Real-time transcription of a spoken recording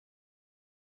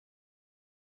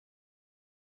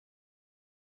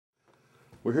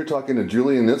We're here talking to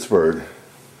Julien Nitzberg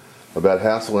about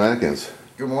Hasil Adkins.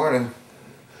 Good morning.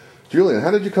 Julien,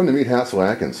 how did you come to meet Hasil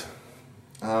Adkins?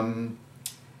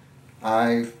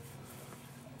 I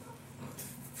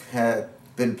had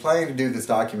been planning to do this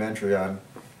documentary on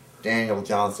Daniel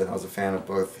Johnston. I was a fan of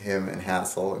both him and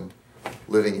Hasil, and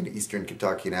living in eastern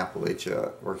Kentucky in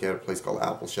Appalachia, working at a place called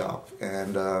Apple Shop,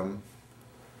 and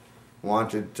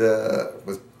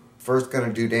was first going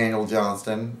to do Daniel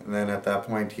Johnston, and then at that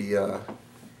point he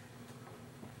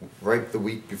right the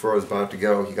week before I was about to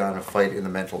go, he got in a fight in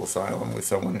the mental asylum with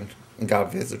someone and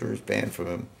got visitors banned from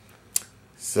him.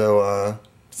 So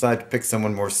decided to pick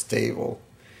someone more stable.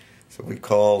 So we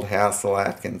called Hasil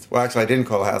Adkins. Well, actually, I didn't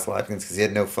call Hasil Adkins because he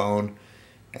had no phone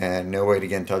and no way to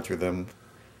get in touch with him.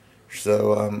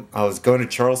 So I was going to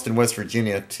Charleston, West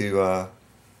Virginia to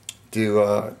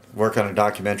work on a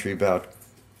documentary about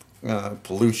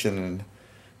pollution and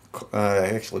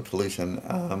pollution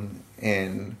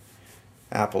in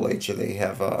Appalachia.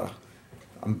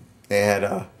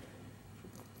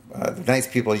 The nice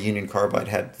people at Union Carbide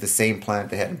had the same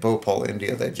plant they had in Bhopal,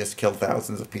 India. They just killed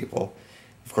thousands of people.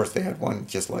 Of course, they had one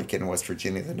just like it in West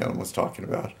Virginia that no one was talking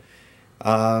about.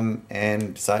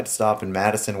 And decided to stop in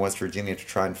Madison, West Virginia to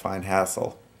try and find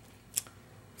Hasil.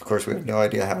 Of course, we have no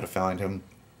idea how to find him.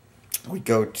 We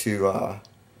go to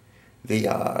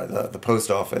the post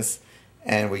office,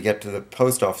 and we get to the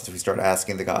post office. We start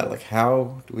asking the guy, like,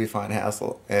 how do we find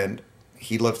Hasil? And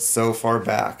he lived so far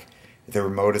back, the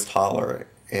remotest holler,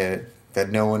 that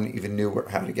no one even knew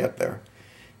how to get there.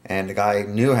 And the guy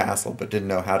knew Hasil, but didn't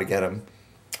know how to get him.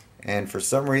 And for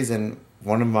some reason,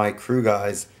 one of my crew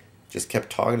guys just kept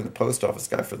talking to the post office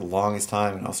guy for the longest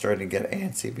time, and I was starting to get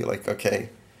antsy, be like, okay,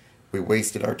 we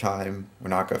wasted our time, we're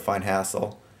not going to find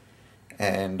Hasil.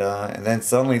 And then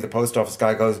suddenly the post office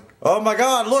guy goes, oh my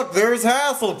God, look, there's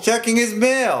Hasil checking his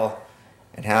mail.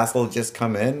 And Hasil had just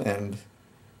come in and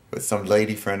with some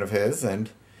lady friend of his, and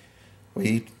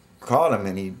we caught him,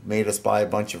 and he made us buy a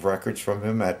bunch of records from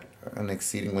him at an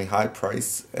exceedingly high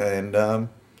price, and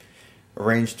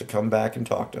arranged to come back and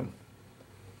talk to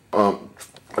him.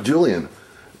 Julien,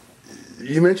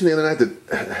 you mentioned the other night that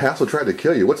Hasil tried to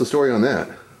kill you. What's the story on that?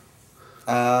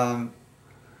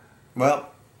 Well,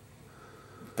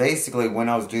 basically, when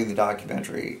I was doing the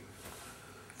documentary,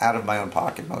 out of my own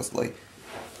pocket mostly,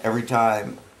 every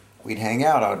time we'd hang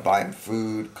out, I would buy him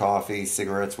food, coffee,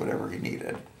 cigarettes, whatever he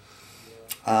needed.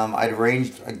 I'd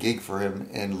arranged a gig for him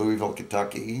in Louisville,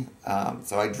 Kentucky.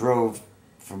 So I drove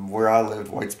from where I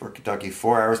lived, Whitesburg, Kentucky,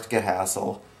 4 hours to get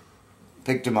Hasil.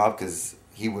 Picked him up because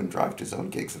he wouldn't drive to his own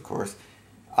gigs, of course,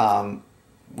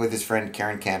 with his friend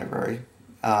Karen Canterbury.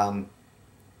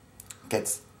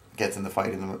 Gets in the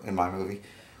fight in my movie.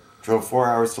 Drove 4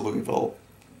 hours to Louisville.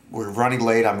 We're running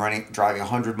late. I'm driving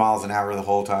 100 miles an hour the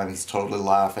whole time. He's totally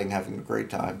laughing, having a great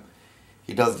time.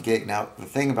 He does the gig. Now, the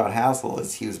thing about Hasil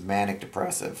is he was manic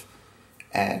depressive.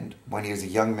 And when he was a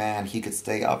young man, he could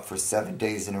stay up for 7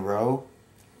 days in a row,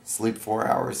 sleep 4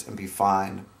 hours, and be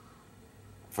fine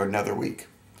for another week.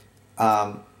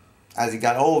 As he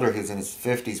got older, he was in his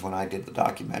 50s when I did the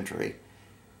documentary.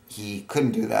 He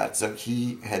couldn't do that. So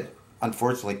he had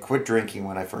unfortunately quit drinking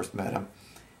when I first met him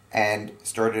and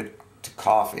started to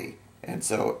coffee. And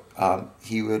so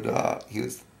he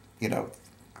was,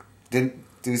 didn't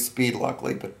do speed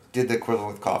luckily, but did the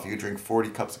equivalent with coffee. He would drink 40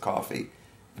 cups of coffee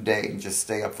a day and just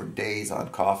stay up for days on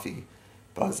coffee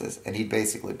buzzes. And he'd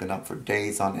basically been up for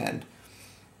days on end.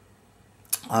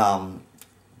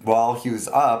 While he was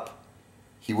up,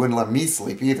 he wouldn't let me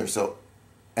sleep either. So,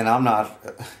 and I'm not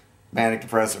manic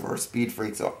depressive or a speed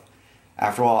freak, so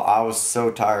after all, I was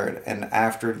so tired. And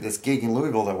after this gig in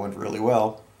Louisville that went really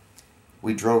well,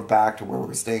 we drove back to where we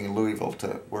were staying in Louisville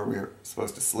to where we were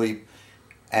supposed to sleep.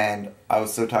 And I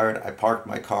was so tired, I parked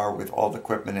my car with all the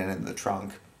equipment in the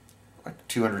trunk, like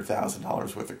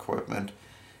 $200,000 worth of equipment.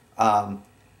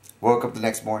 Woke up the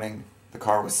next morning, the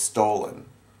car was stolen.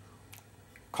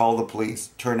 Called the police.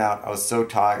 Turned out I was so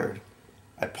tired,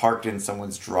 I parked in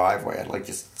someone's driveway. I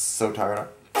just so tired.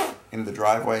 Into the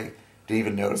driveway. Didn't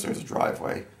even notice there was a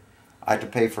driveway. I had to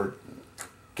pay for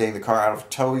getting the car out of a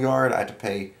tow yard. I had to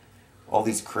pay all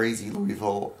these crazy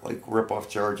Louisville rip-off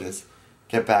charges.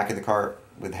 Get back in the car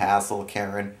with Hasil,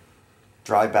 Karen,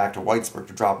 drive back to Whitesburg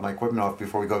to drop my equipment off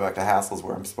before we go back to Hasil's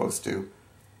where I'm supposed to.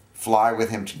 Fly with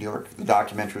him to New York. The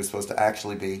documentary was supposed to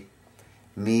actually be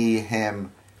me,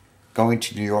 him, going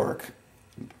to New York,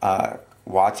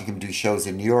 watching him do shows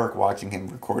in New York, watching him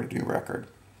record a new record.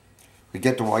 We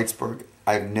get to Whitesburg.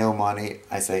 I have no money.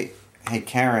 I say, hey,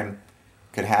 Karen,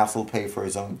 could Hasil pay for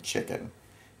his own chicken?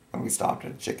 When we stopped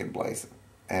at a chicken place.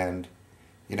 And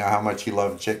you know how much he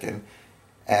loved chicken.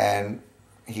 And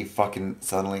he fucking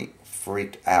suddenly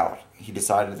freaked out. He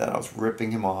decided that I was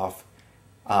ripping him off,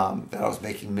 that I was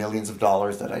making millions of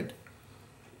dollars, that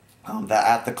that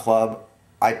at the club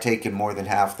I'd taken more than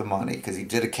half the money, because he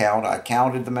did a count. I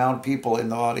counted the amount of people in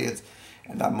the audience,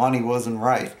 and that money wasn't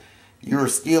right. You were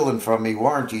stealing from me,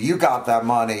 weren't you? You got that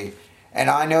money, and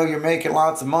I know you're making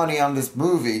lots of money on this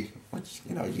movie, which,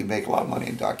 you know, you make a lot of money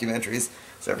in documentaries,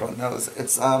 so everyone knows.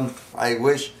 It's I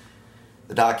wish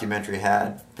the documentary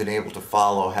had been able to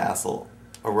follow Hasil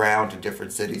around to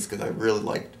different cities, because I really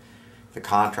liked the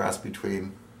contrast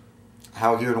between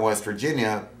how here in West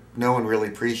Virginia no one really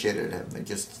appreciated him. They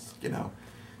just, you know,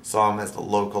 saw him as the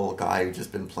local guy who'd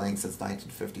just been playing since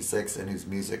 1956 and whose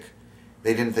music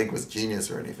they didn't think was genius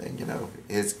or anything. You know,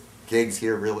 his gigs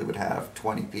here really would have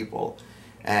 20 people,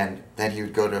 and then he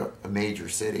would go to a major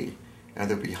city and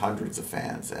there'd be hundreds of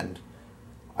fans. And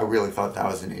I really thought that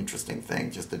was an interesting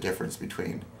thing, just the difference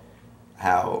between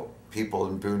how people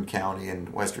in Boone County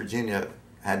and West Virginia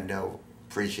had no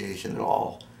appreciation at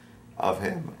all of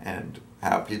him, and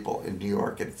how people in New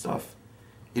York and stuff,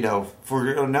 you know, for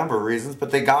a number of reasons, but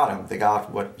they got him. They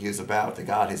got what he was about. They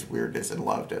got his weirdness and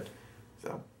loved it.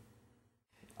 So,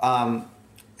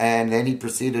 and then he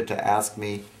proceeded to ask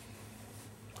me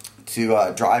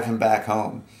to drive him back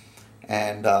home,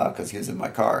 and because he was in my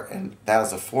car, and that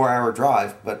was a 4-hour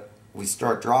drive. But we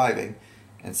start driving,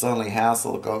 and suddenly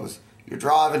Hasil goes, "You're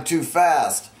driving too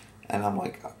fast," and I'm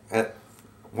like,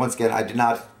 once again, I did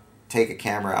not take a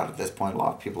camera out at this point. A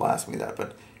lot of people ask me that,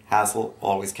 but Hasil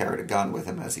always carried a gun with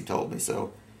him, as he told me.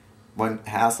 So when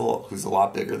Hasil, who's a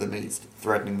lot bigger than me, is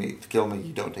threatening me to kill me,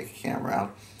 you don't take a camera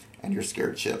out, and you're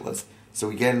scared shitless. So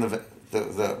we get in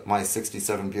my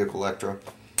 '67 Buick Electra,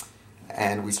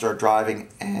 and we start driving,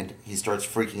 and he starts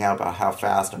freaking out about how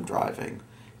fast I'm driving,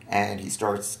 and he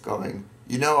starts going,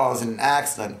 "You know, I was in an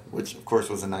accident," which of course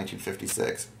was in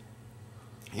 1956.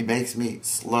 He makes me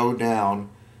slow down.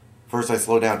 First I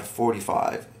slow down to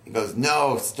 45. He goes,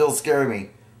 "No, still scaring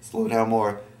me." Slow down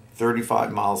more.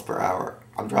 35 miles per hour.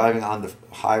 I'm driving on the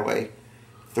highway,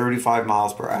 35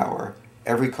 miles per hour.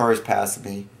 Every car is passing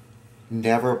me.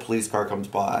 Never a police car comes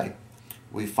by.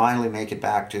 We finally make it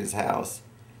back to his house,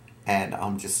 and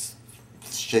I'm just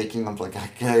shaking. I'm like, I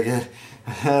gotta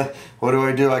get, what do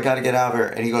I do? I gotta get out of here.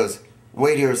 And he goes,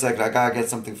 "Wait here a second, I gotta get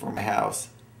something for my house."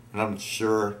 And I'm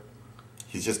sure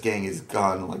he's just getting his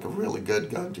gun, like a really good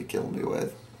gun to kill me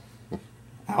with.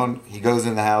 He goes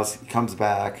in the house, he comes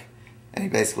back, and he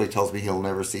basically tells me he'll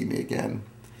never see me again.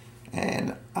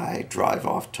 And I drive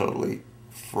off totally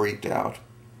freaked out.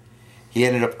 He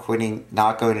ended up quitting,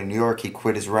 not going to New York. He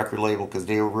quit his record label because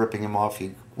they were ripping him off.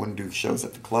 He wouldn't do shows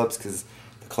at the clubs because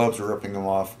the clubs were ripping him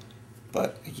off.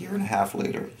 But a year and a half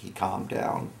later, he calmed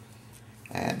down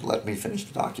and let me finish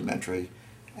the documentary.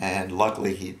 And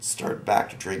luckily, he started back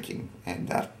to drinking, and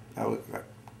that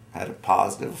had a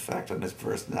positive effect on his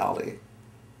personality.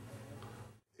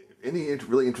 Any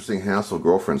really interesting Hasil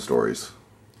girlfriend stories?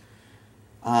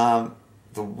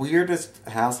 The weirdest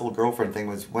Hasil girlfriend thing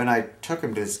was when I took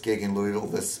him to this gig in Louisville,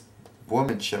 this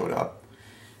woman showed up.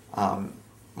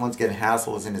 Once again,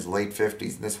 Hasil was in his late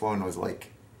 50s, and this woman was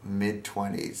like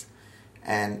mid-20s.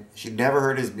 And she'd never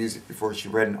heard his music before. She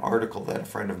read an article that a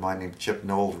friend of mine named Chip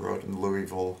Knowles wrote in the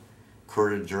Louisville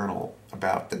Courier-Journal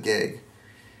about the gig.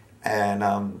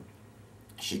 And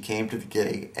she came to the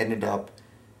gig, ended up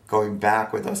going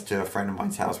back with us to a friend of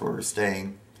mine's house where we were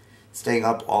staying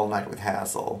up all night with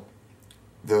Hasil.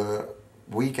 The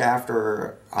week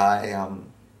after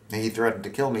he threatened to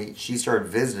kill me, she started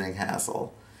visiting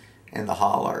Hasil in the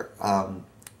holler.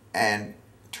 And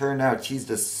turned out she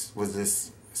was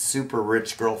this super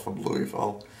rich girl from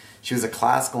Louisville. She was a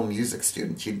classical music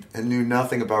student. She knew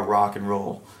nothing about rock and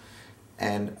roll.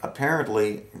 And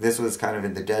apparently, this was kind of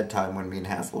in the dead time when me and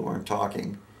Hasil weren't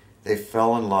talking. They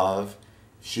fell in love.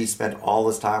 She spent all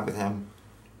this time with him,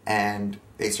 and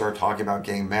they started talking about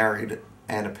getting married.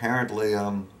 And apparently,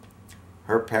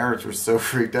 her parents were so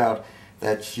freaked out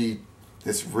that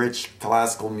this rich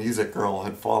classical music girl,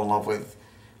 had fallen in love with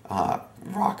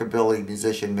rockabilly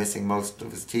musician missing most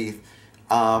of his teeth,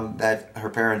 that her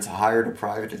parents hired a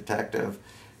private detective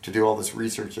to do all this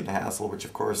research into Hasil, which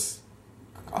of course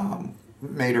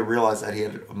made her realize that he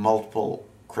had multiple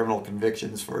criminal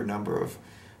convictions for a number of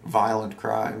violent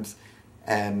crimes.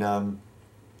 And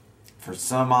for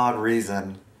some odd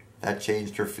reason, that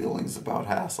changed her feelings about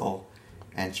Hasil,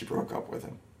 and she broke up with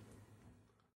him.